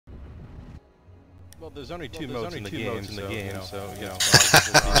Well, there's only two modes in the game, so you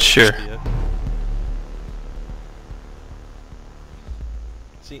know. Sure.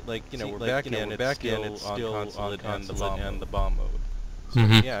 See, like you know, we're back in. It's still on Consulate and the bomb mode. So,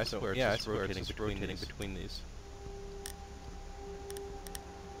 Mm-hmm. yeah, I swear it's rotating between these.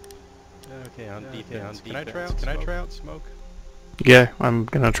 Okay, on defense. Can I try out smoke? Yeah, I'm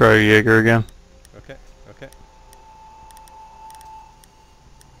gonna try Jaeger again. Okay. Okay.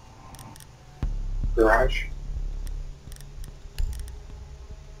 Garage.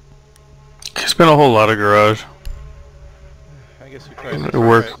 There's been a whole lot of garage. I guess we tried It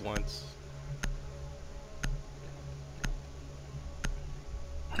worked. it once.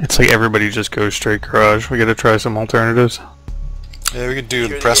 It's like everybody just goes straight garage. We gotta try some alternatives. Yeah, we could do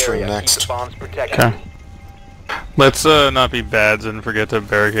the press room next. Okay. Let's not be bads and forget to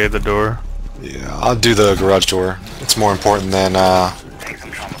barricade the door. Yeah, I'll do the garage door. It's more important than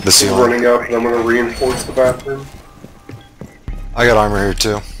the ceiling. Running up, and I'm gonna reinforce the bathroom. I got armor here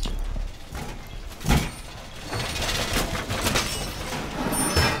too.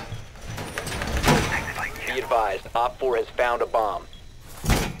 Be advised, Op 4 has found a bomb.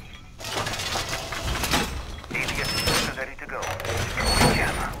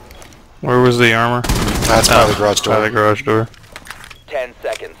 Where was the armor? That's by the garage door. By the garage door. 10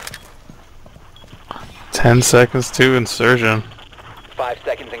 seconds. 10 seconds to insertion. 5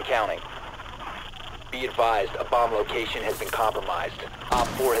 seconds and counting. Be advised, a bomb location has been compromised. Op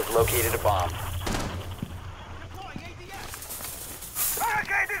 4 has located a bomb.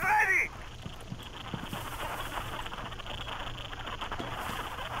 Barricade is ready!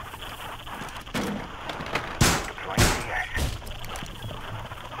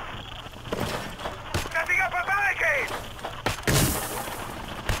 Setting up a barricade!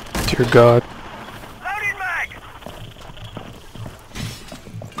 Dear God. Loading mag!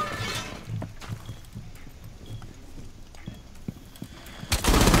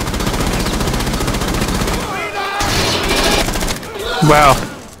 Wow.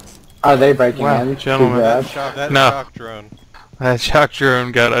 Are they breaking in? Gentlemen. That No. shock drone. That shock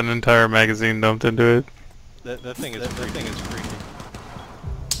drone got an entire magazine dumped into it. That thing is freaky.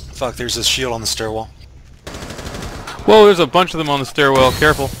 Fuck, there's a shield on the stairwell. Whoa, there's a bunch of them on the stairwell.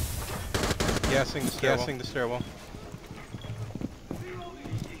 Careful. Gassing the stairwell.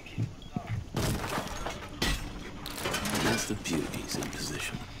 That's the beauties in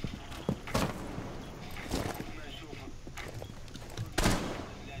position.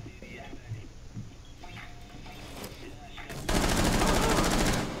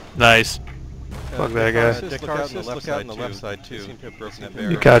 Nice. Fuck that guy. Derakarsis, look out on the left side too. They seem to have broken that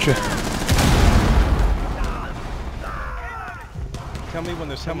barrier. You gotcha. Tell me when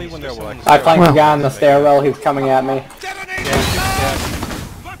there's someone on the stairwell. I flanked the guy on the stairwell. He's coming at me.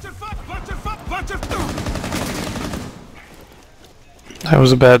 That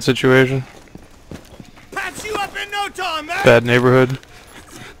was a bad situation. Patch you up in no time, man! Bad neighborhood.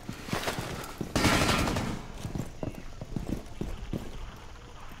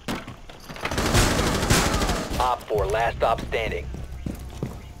 Op 4, last stop standing.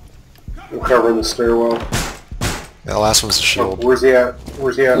 I'm covering the stairwell. Yeah, the last one's a shield. Where's he at?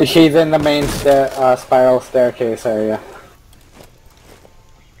 Where's he at? She's in the main spiral staircase area.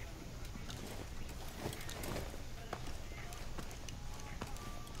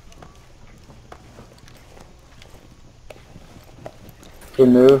 He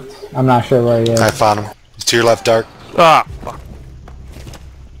moved. I'm not sure where he is. I found him. He's to your left, Dark. Ah, fuck.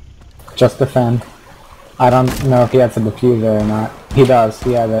 Just defend. I don't know if he has a diffuser or not. He does.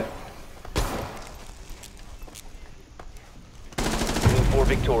 He has it. Team 4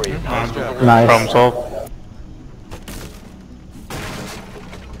 victorious. Hostiles Nice. Problem solved.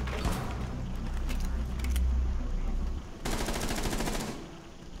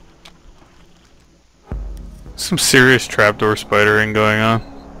 Some serious trapdoor spidering going on.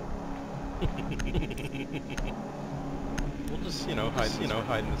 We'll just,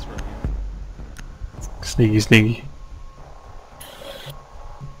 hide in this room. Sneaky, sneaky.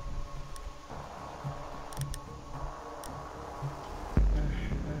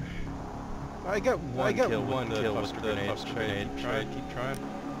 I got one kill with the cluster grenade. Keep trying.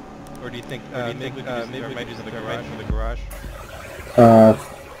 Or do you think maybe we might use the garage?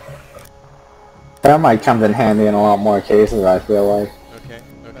 That might come in handy in a lot more cases, I feel like. Okay.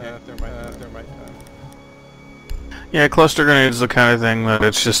 Thermite time. Yeah, cluster grenade is the kind of thing that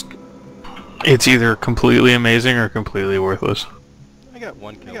it's either completely amazing or completely worthless. I got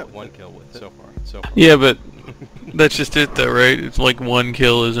one kill with it so far. Yeah, but that's just it though, right? It's like one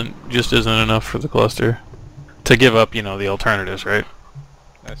kill isn't enough for the cluster to give up, the alternatives, right?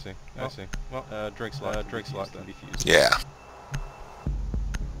 I see. Well, DrinksAlot can be fused. Yeah.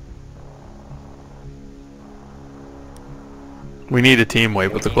 We need a team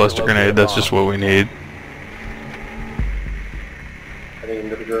wipe with the cluster grenade. That's just what we need. Heading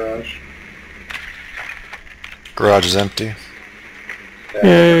into the garage. Garage is empty.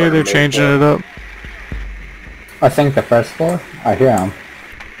 Yay, they're changing it up. I think the first floor. I hear him.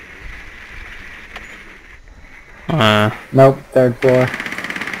 Nope, third floor.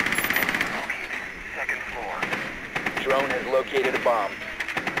 Second floor. Drone has located a bomb.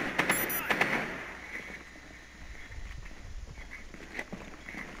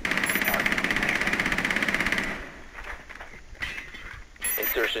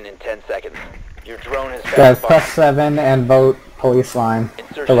 Insertion in 10 seconds. Your drone has Guys, found a bomb. press 7 and vote police line.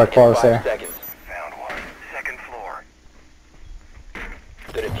 Insertion So we're in close 5 here. seconds. Found one. Second floor.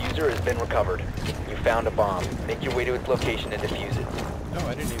 The diffuser has been recovered. You found a bomb. Make your way to its location and defuse it. No,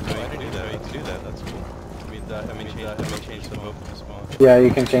 I didn't even know you could do that. You can do that. That's cool. I mean, change the vote to spawn. Yeah,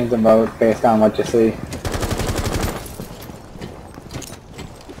 you can change the vote based on what you see.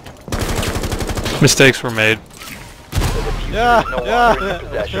 Mistakes were made. The diffuser is no Yeah. longer in your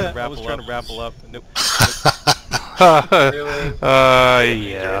possession. I was trying to wrapple up. Nope. Diffuser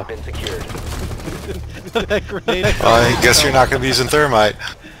Yeah. has been secured. That grenade. I guess you're not going to be using thermite.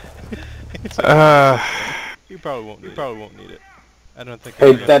 You probably won't need it. I don't think.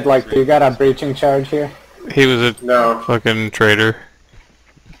 Hey, DeadLi, do you got a breaching charge here? He was a No. fucking traitor.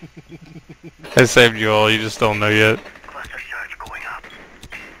 I saved you all, you just don't know yet. Cluster charge going up.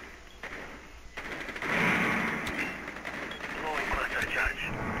 Blowing cluster charge.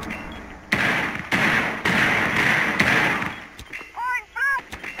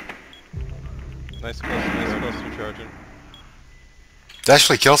 Nice cluster charging. Did I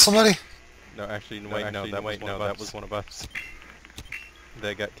actually kill somebody? No, actually, that was one of us.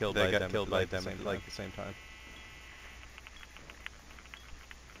 They got killed by them at like the same time.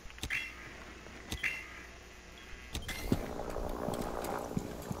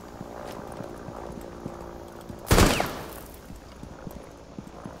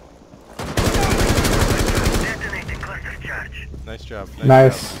 Detonating cluster charge. Nice job.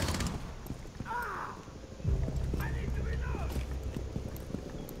 Nice.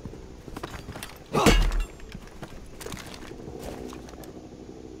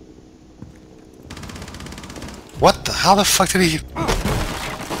 What the? How the fuck did he?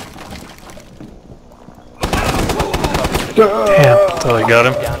 Damn, thought I got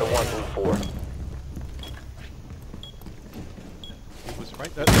him. Down to 1 through 4. He was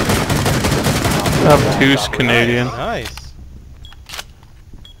right there. Obtuse Canadian. Nice.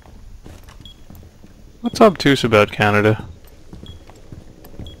 What's obtuse about Canada?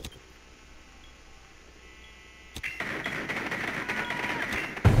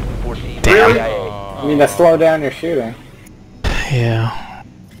 Really? CIA. I mean, to slow down your shooting. Yeah.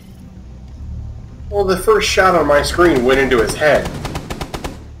 Well, the first shot on my screen went into his head.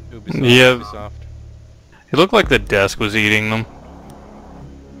 Ubisoft, Yeah. Ubisoft. It looked like the desk was eating them.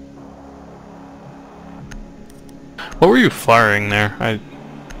 What were you firing there? The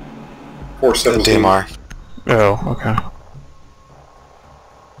 417. DMR. Oh, okay.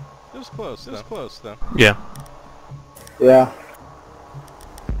 It was close. Though. Yeah. Yeah.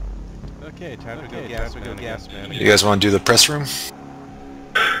 Okay, time to go gas, man. You guys want to do the press room?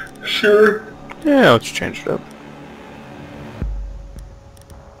 Sure. Yeah, let's change it up.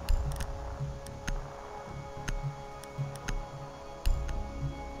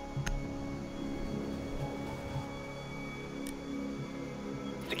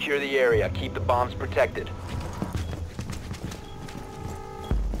 Secure the area. Keep the bombs protected.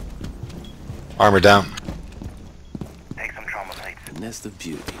 Armor down. Take some trauma plates. A nest of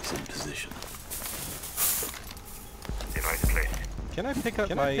beauties in position. Device placed. Can I pick up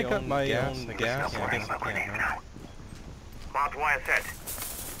my own gas? I guess I can, right? Barbed wire set.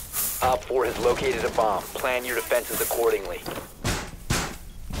 Op 4 has located a bomb. Plan your defenses accordingly.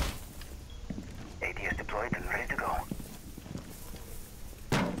 ATS deployed and ready to go.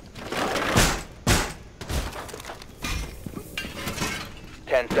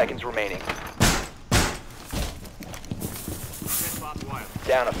 Ten seconds remaining. Barbed wire.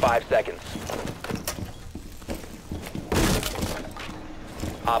 Down to 5 seconds.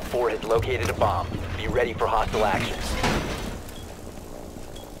 Op 4 has located a bomb. Be ready for hostile action.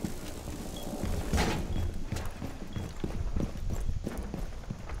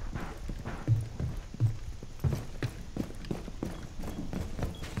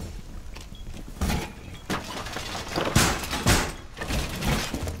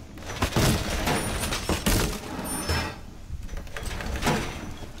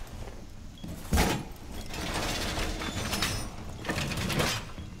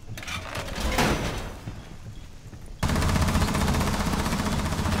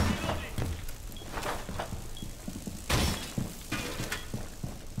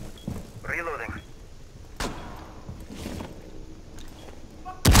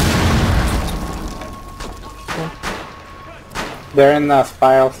 They're in the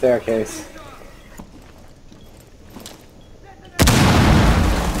spiral staircase.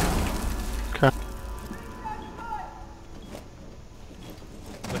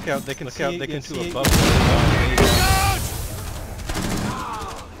 Look out! They can see above.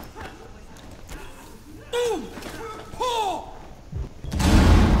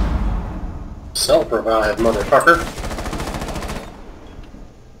 Self-revive, motherfucker.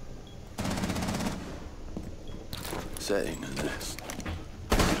 Setting a nest.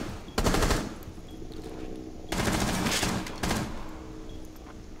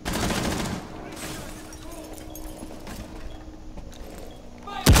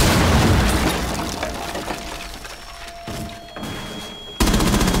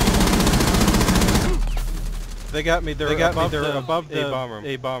 They got me. They're above the bomb room.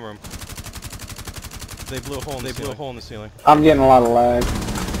 They blew a hole in the ceiling. I'm getting a lot of lag.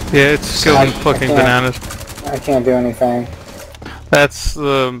 Yeah, it's going fucking bananas. I can't do anything. That's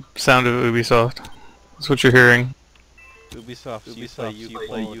the sound of Ubisoft. That's what you're hearing. Ubisoft, you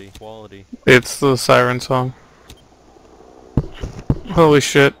play quality. It's the siren song. Holy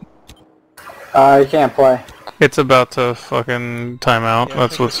shit. You can't play. It's about to fucking time out. Yeah,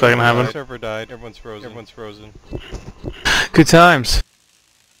 that's what's gonna happen. The server died. Everyone's frozen. Good times.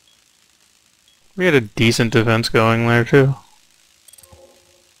 We had a decent defense going there too.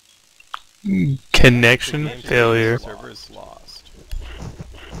 Connection failure. The server is lost.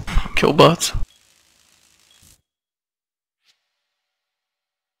 Kill bots.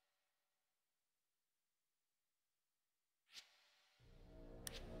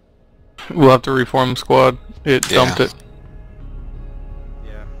 We'll have to reform squad. It dumped it.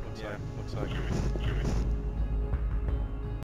 Yeah, looks like.